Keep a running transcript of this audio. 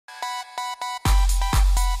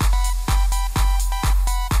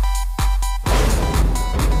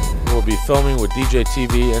will be filming with DJ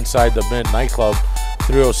TV inside the Mid nightclub,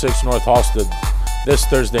 306 North Halsted, this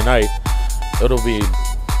Thursday night. It'll be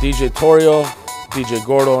DJ Torio, DJ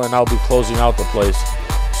Gordo, and I'll be closing out the place.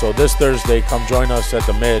 So this Thursday, come join us at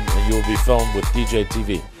the Mid, and you will be filmed with DJ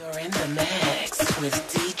TV. You're in the mix with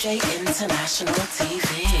DJ International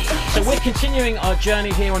TV. So we're continuing our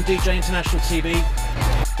journey here on DJ International TV.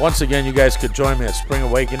 Once again, you guys could join me at Spring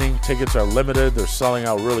Awakening. Tickets are limited. They're selling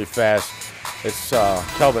out really fast. It's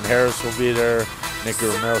Calvin Harris will be there, Nicky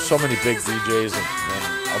Romero, so many big DJs,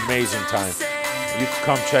 and amazing time. You can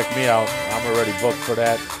come check me out. I'm already booked for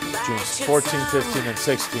that. June 14, 15, and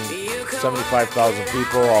 16. 75,000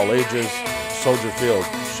 people, all ages. Soldier Field.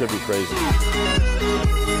 Should be crazy.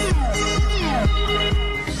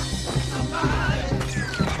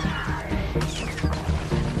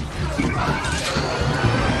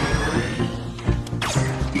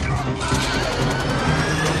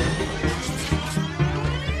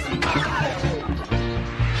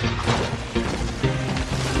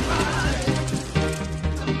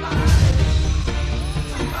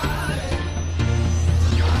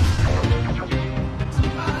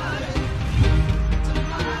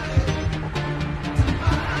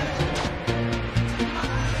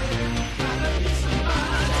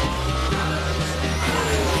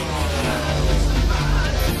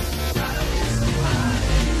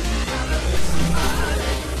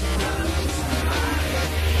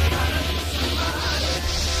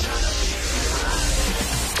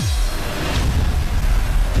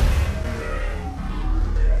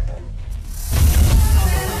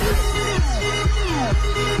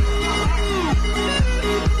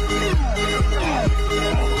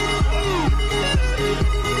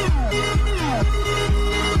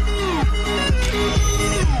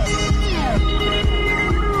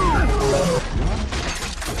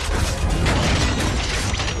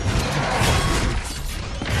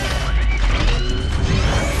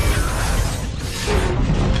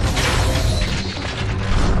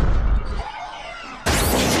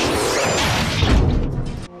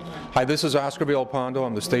 Hi, this is Oscar Villalpando.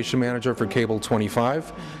 I'm the station manager for Cable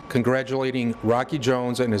 25, congratulating Rocky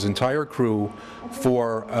Jones and his entire crew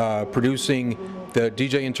for producing the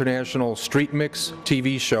DJ International Street Mix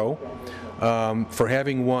TV show, for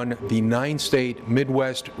having won the 9-state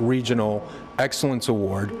Midwest Regional Excellence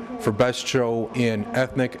Award for Best Show in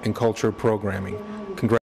Ethnic and Culture Programming.